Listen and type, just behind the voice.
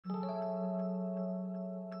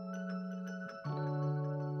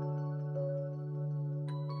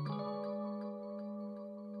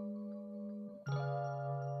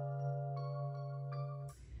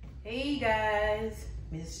Hey guys,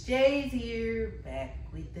 Miss J's here, back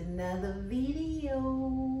with another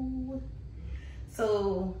video.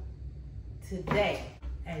 So today,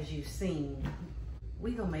 as you've seen,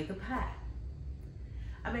 we gonna make a pie.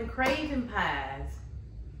 I've been craving pies,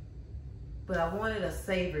 but I wanted a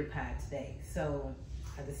savory pie today. So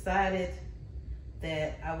I decided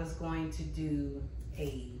that I was going to do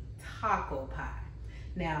a taco pie.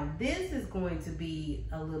 Now this is going to be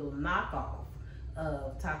a little knockoff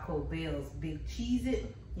of Taco Bell's big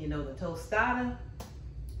Cheez-It, you know, the tostada,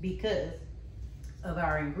 because of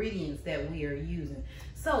our ingredients that we are using.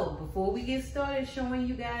 So before we get started showing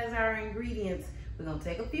you guys our ingredients, we're gonna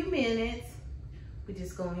take a few minutes. We're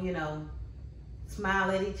just gonna, you know,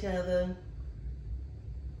 smile at each other,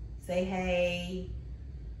 say hey,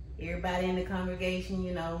 everybody in the congregation,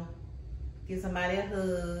 you know, give somebody a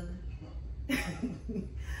hug.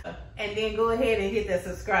 And then go ahead and hit that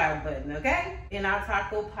subscribe button, okay? In our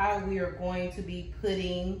taco pie, we are going to be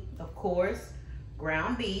putting, of course,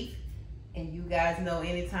 ground beef. And you guys know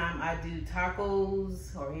anytime I do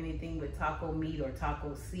tacos or anything with taco meat or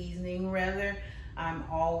taco seasoning rather, I'm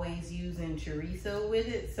always using chorizo with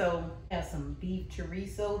it. So I have some beef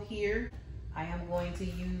chorizo here. I am going to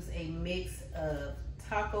use a mix of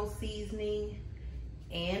taco seasoning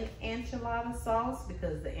and enchilada sauce,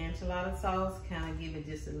 because the enchilada sauce kind of give it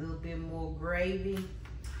just a little bit more gravy,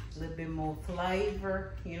 a little bit more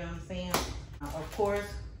flavor, you know what I'm saying? Of course,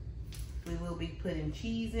 we will be putting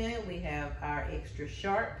cheese in it. We have our extra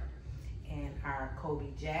sharp and our Kobe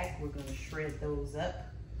Jack. We're going to shred those up.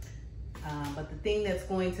 But the thing that's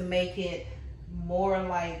going to make it more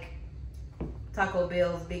like Taco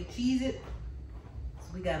Bell's big Cheez-It, so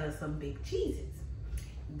we got us some big Cheez-Its.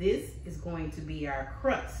 This is going to be our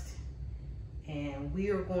crust, and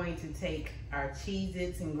we are going to take our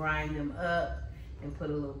Cheez-Its and grind them up and put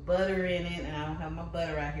a little butter in it. And I don't have my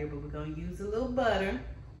butter out here, but we're going to use a little butter,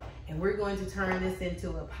 and we're going to turn this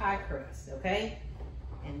into a pie crust, okay?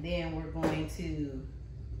 And then we're going to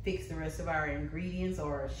fix the rest of our ingredients,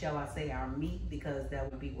 or shall I say our meat, because that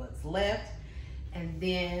would be what's left. And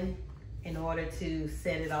then in order to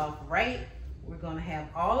set it off right, we're going to have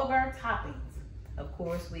all of our toppings. Of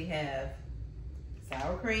course, we have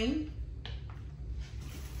sour cream.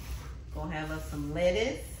 Gonna have us some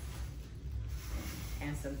lettuce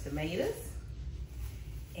and some tomatoes.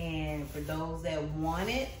 And for those that want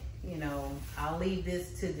it, you know, I'll leave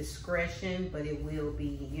this to discretion, but it will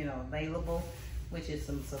be, you know, available, which is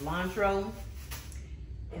some cilantro.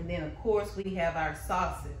 And then of course we have our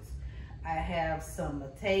sauces. I have some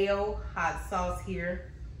Mateo hot sauce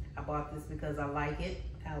here. I bought this because I like it.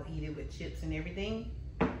 I'll eat it with chips and everything.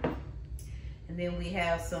 And then we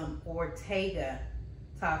have some Ortega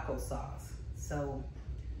taco sauce. So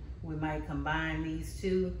we might combine these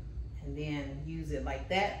two and then use it like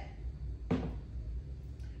that.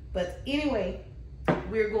 But anyway,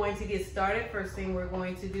 we're going to get started. First thing we're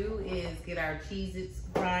going to do is get our Cheez-Its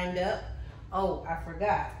grind up. Oh, I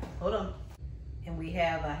forgot. Hold on. And we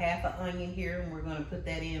have a half an onion here, and we're going to put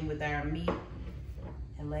that in with our meat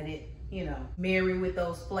and let it, you know, marry with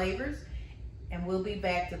those flavors. And we'll be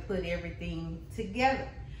back to put everything together.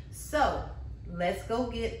 So let's go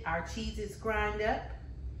get our Cheez-Its grind up,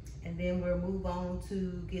 and then we'll move on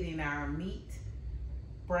to getting our meat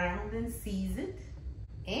browned and seasoned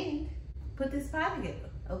and put this pie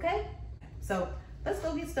together, okay? So let's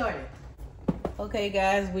go get started. Okay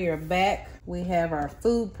guys, we are back. We have our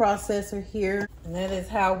food processor here, and that is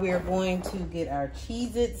how we're going to get our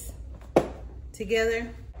Cheez-Its together.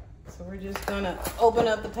 So we're just gonna open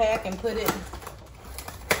up the pack and put it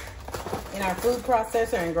in our food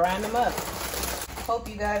processor and grind them up. Hope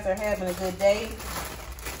you guys are having a good day.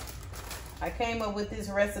 I came up with this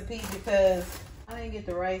recipe because I didn't get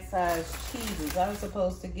the right size cheeses. I was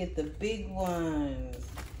supposed to get the big ones.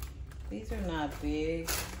 These are not big.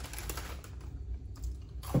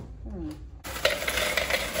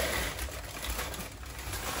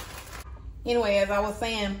 Anyway, as I was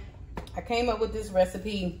saying, I came up with this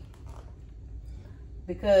recipe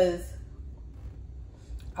because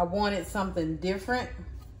I wanted something different.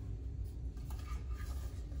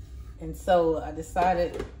 And so I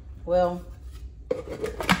decided, well,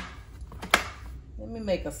 let me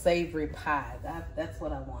make a savory pie. That's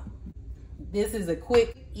what I want. This is a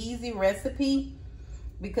quick, easy recipe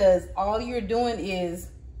because all you're doing is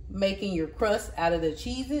making your crust out of the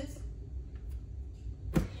Cheez-Its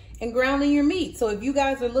and grounding your meat. So if you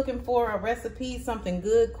guys are looking for a recipe, something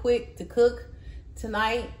good, quick to cook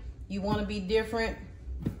tonight, you want to be different,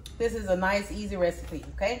 this is a nice, easy recipe,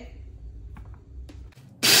 okay?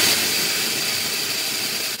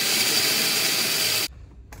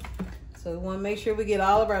 So we want to make sure we get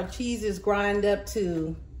all of our cheeses grind up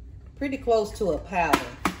to pretty close to a powder.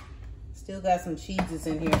 Still got some cheeses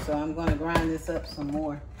in here, so I'm going to grind this up some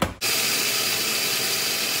more.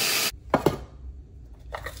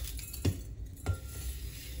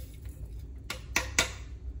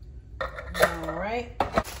 All right.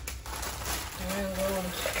 And we'll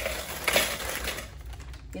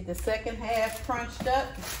get the second half crunched up.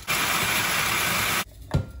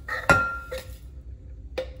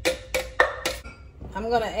 I'm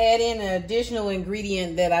going to add in an additional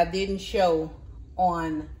ingredient that I didn't show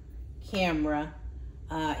on camera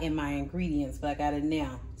in my ingredients, but I got it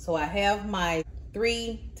now. So I have my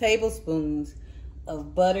 3 tablespoons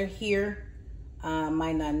of butter here.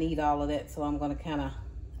 Might not need all of that, so I'm going to kind of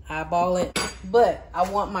eyeball it. But I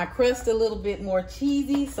want my crust a little bit more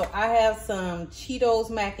cheesy, so I have some Cheetos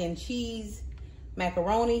mac and cheese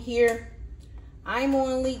macaroni here. I'm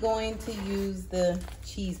only going to use the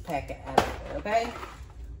cheese packet out of it, okay?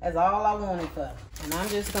 That's all I want it for. And I'm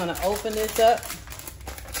just gonna open this up.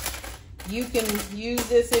 You can use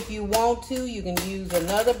this if you want to. You can use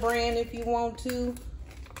another brand if you want to.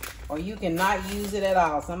 Or you can not use it at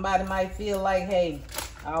all. Somebody might feel like, hey,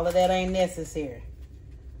 all of that ain't necessary.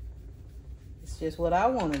 It's just what I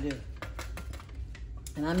wanna do.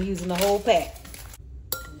 And I'm using the whole pack.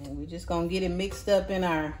 And we're just gonna get it mixed up in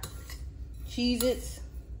our Cheez-Its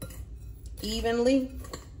evenly.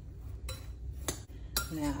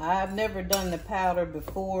 Now, I've never done the powder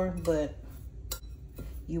before, but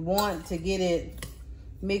you want to get it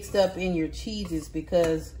mixed up in your Cheez-Its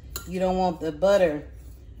because you don't want the butter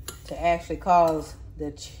to actually cause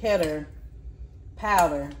the cheddar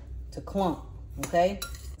powder to clump, okay?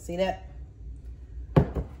 See that? So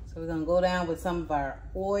we're gonna go down with some of our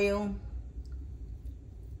oil.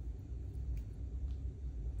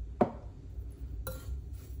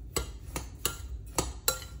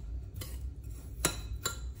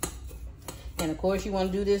 And of course, you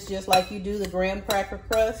want to do this just like you do the graham cracker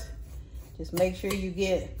crust. Just make sure you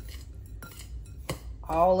get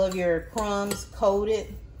all of your crumbs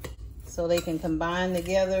coated so they can combine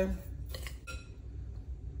together.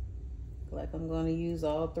 Like I'm going to use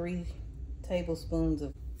all 3 tablespoons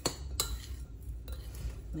of.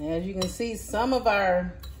 Now, as you can see, some of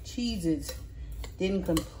our Cheez-Its didn't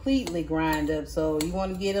completely grind up, so you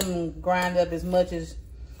want to get them grind up as much as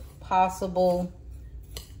possible,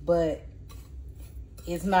 but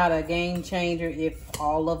it's not a game changer if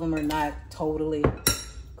all of them are not totally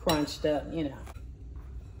crunched up, you know.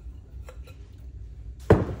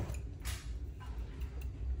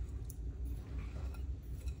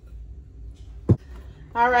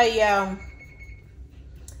 All right, y'all.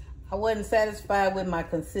 I wasn't satisfied with my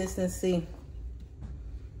consistency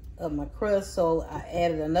of my crust, so I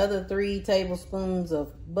added another 3 tablespoons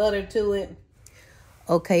of butter to it.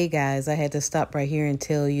 Okay, guys, I had to stop right here and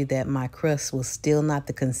tell you that my crust was still not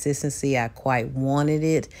the consistency I quite wanted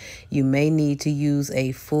it. You may need to use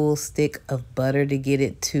a full stick of butter to get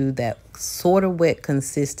it to that sort of wet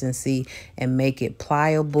consistency and make it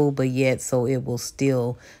pliable, but yet so it will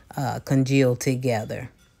still congeal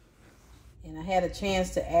together. And I had a chance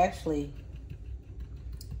to actually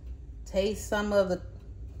taste some of the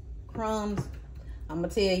crumbs. I'm gonna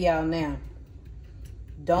tell y'all now,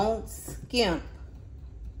 don't skimp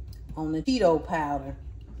on the Cheeto powder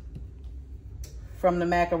from the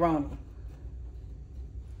macaroni.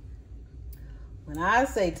 When I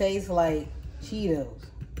say tastes like Cheetos.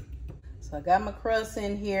 So I got my crust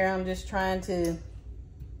in here. I'm just trying to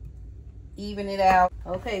even it out.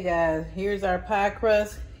 Okay, guys, here's our pie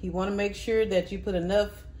crust. You want to make sure that you put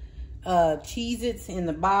enough Cheez-Its in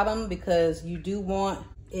the bottom because you do want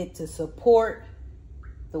it to support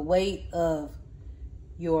the weight of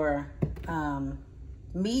your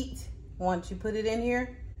meat once you put it in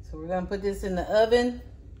here. So we're gonna put this in the oven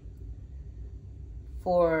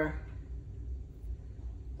for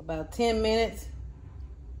about 10 minutes.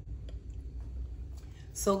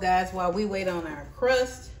 So guys, while we wait on our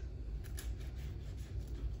crust,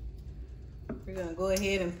 we're gonna go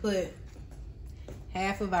ahead and put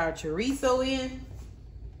half of our chorizo in.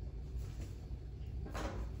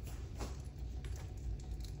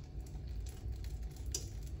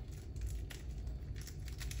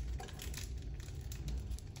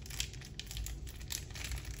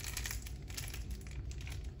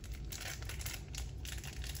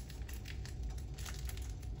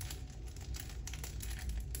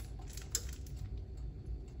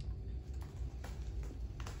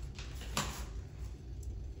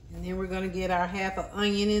 And then we're gonna get our half an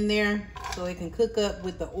onion in there so it can cook up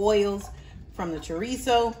with the oils from the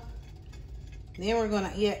chorizo. Then we're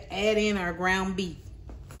gonna add in our ground beef.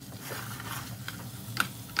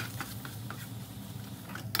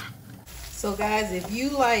 So guys, if you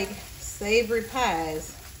like savory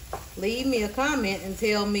pies, leave me a comment and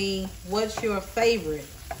tell me what's your favorite.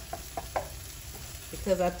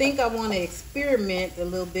 Because I think I want to experiment a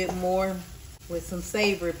little bit more with some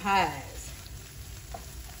savory pies.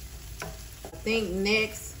 I think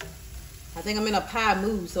next, I think I'm in a pie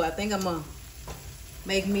mood, so I think I'm gonna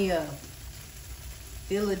make me a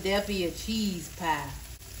Philadelphia cheese pie,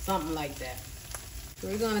 something like that.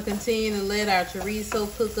 We're gonna continue to let our chorizo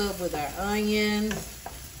cook up with our onions.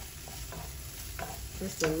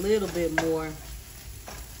 Just a little bit more.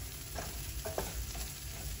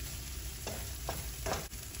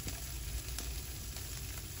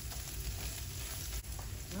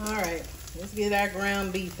 All right, let's get our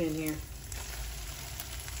ground beef in here.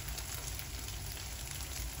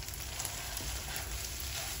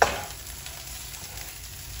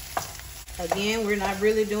 Again, we're not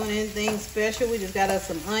really doing anything special. We just got us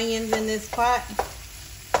some onions in this pot.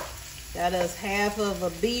 Got us half of a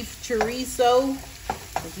beef chorizo.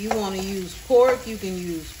 If you want to use pork, you can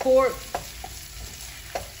use pork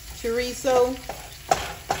chorizo.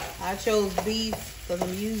 I chose beef because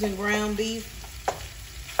I'm using ground beef.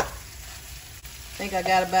 I think I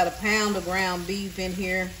got about a pound of ground beef in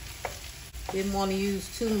here. Didn't want to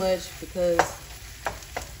use too much because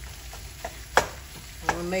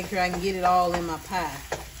I want to make sure I can get it all in my pie.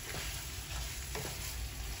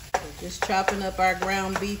 So just chopping up our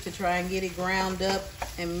ground beef to try and get it ground up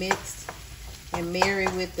and mixed and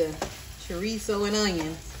married with the chorizo and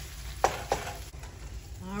onions.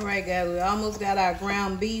 All right, guys, we almost got our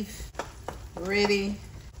ground beef ready,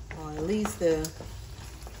 or at least the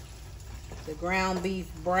ground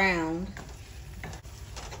beef browned.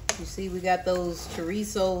 You see we got those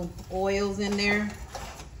chorizo oils in there.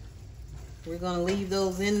 We're gonna leave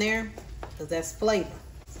those in there because that's flavor.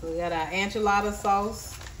 So we got our enchilada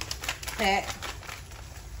sauce pack.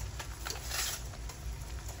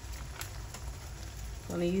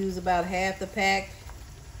 Gonna use about half the pack,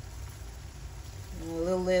 and a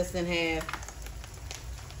little less than half.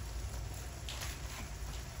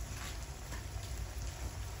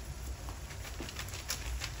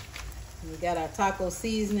 We got our taco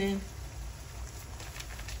seasoning.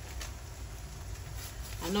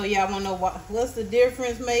 I know y'all wanna know what's the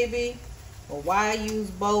difference maybe, or why I use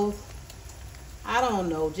both. I don't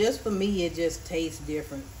know, just for me it just tastes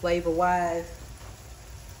different flavor wise.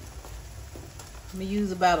 I'm gonna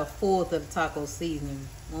use about 1/4 of the taco seasoning.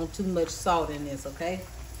 Not too much salt in this, okay?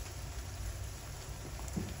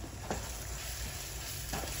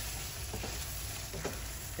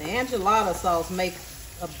 The enchilada sauce makes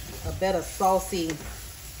a better saucy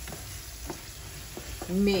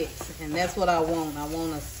mix, and that's what I want. I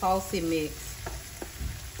want a saucy mix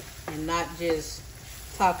and not just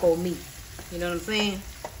taco meat. You know what I'm saying?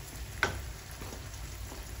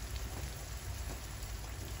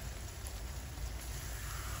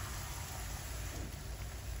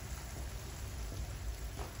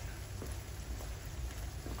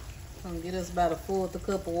 Gonna get us about 1/4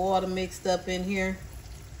 cup of water mixed up in here.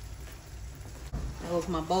 That was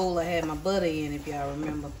my bowl I had my butter in, if y'all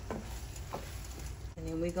remember. And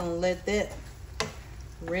then we're gonna let that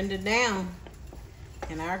render down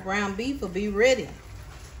and our ground beef will be ready.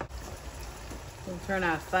 We'll turn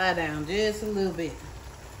our fire down just a little bit.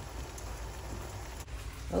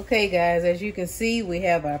 Okay guys, as you can see, we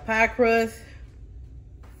have our pie crust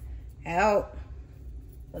out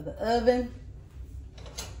of the oven.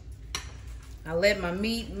 I let my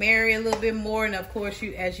meat marry a little bit more, and of course,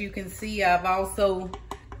 as you can see, I've also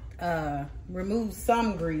removed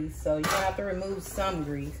some grease, so you have to remove some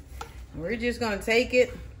grease. And we're just gonna take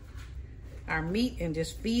it, our meat, and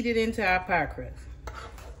just feed it into our pie crust.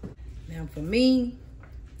 Now for me,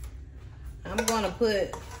 I'm gonna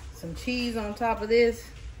put some cheese on top of this,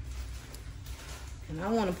 and I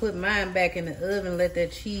wanna put mine back in the oven, let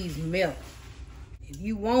that cheese melt. If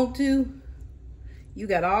you want to, you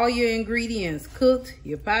got all your ingredients cooked,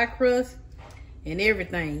 your pie crust and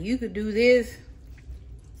everything. You could do this,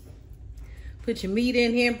 put your meat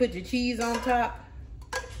in here and put your cheese on top.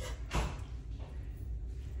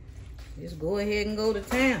 Just go ahead and go to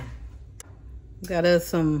town. Got us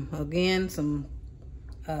some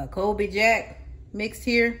Colby Jack mixed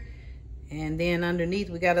here. And then underneath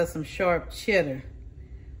we got us some sharp cheddar.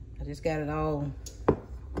 I just got it all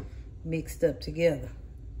mixed up together.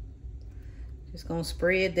 Just gonna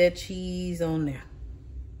spread that cheese on there.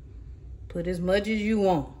 Put as much as you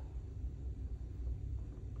want.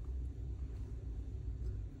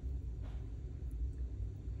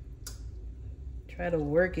 Try to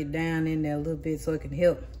work it down in there a little bit so it can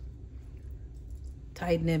help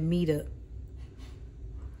tighten that meat up.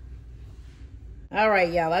 All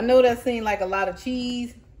right, y'all. I know that seemed like a lot of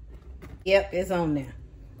cheese. Yep, it's on there.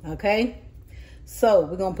 Okay. So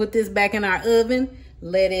we're gonna put this back in our oven.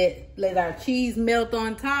 Let our cheese melt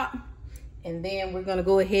on top, and then we're gonna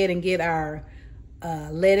go ahead and get our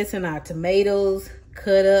lettuce and our tomatoes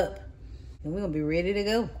cut up, and we're gonna be ready to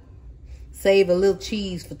go. Save a little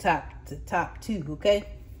cheese for top too. Okay.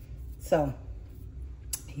 So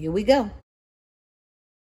here we go.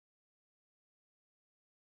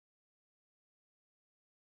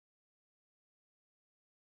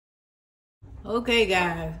 Okay,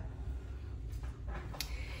 guys.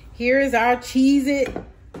 Here is our Cheez-It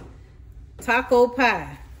Taco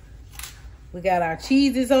Pie. We got our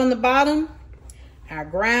cheeses on the bottom, our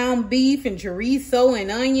ground beef and chorizo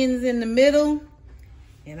and onions in the middle,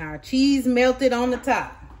 and our cheese melted on the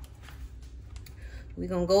top. We're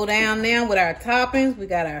gonna go down now with our toppings. We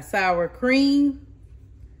got our sour cream.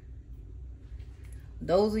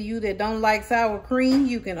 Those of you that don't like sour cream,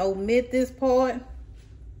 you can omit this part.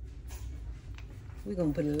 We're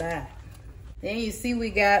gonna put it live. Then you see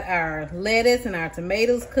we got our lettuce and our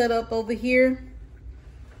tomatoes cut up over here.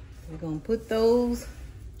 We're gonna put those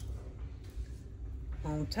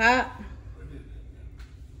on top.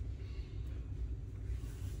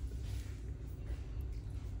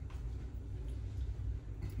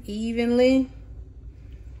 Evenly.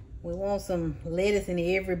 We want some lettuce in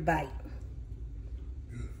every bite.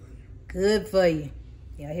 Good for you.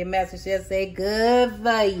 Y'all hear Master Chef say good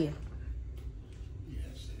for you.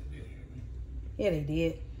 Yeah, they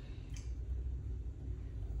did.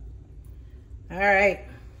 All right.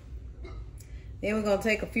 Then we're gonna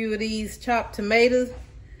take a few of these chopped tomatoes.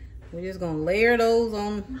 We're just gonna layer those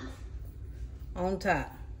on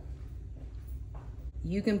top.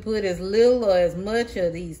 You can put as little or as much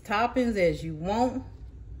of these toppings as you want.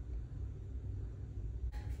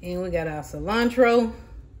 And we got our cilantro.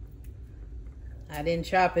 I didn't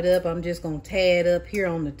chop it up. I'm just gonna tie it up here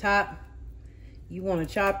on the top. You want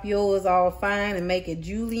to chop yours all fine and make it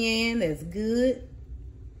julienne. That's good.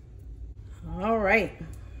 All right.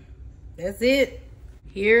 That's it.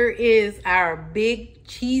 Here is our big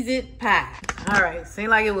Cheez-It pie. All right. Seemed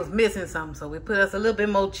like it was missing something, so we put us a little bit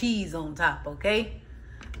more cheese on top, okay?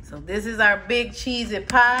 So this is our big Cheez-It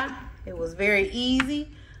pie. It was very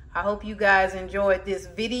easy. I hope you guys enjoyed this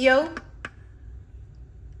video.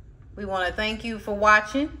 We want to thank you for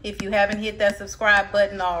watching. If you haven't hit that subscribe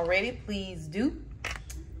button already, please do.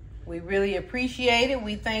 We really appreciate it.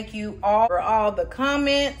 We thank you all for all the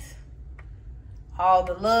comments, all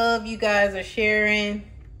the love you guys are sharing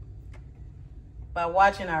by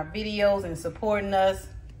watching our videos and supporting us.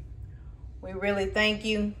 We really thank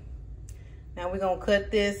you. Now we're going to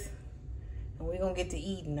cut this and we're going to get to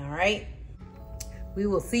eating, all right? We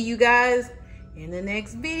will see you guys in the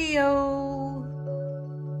next video.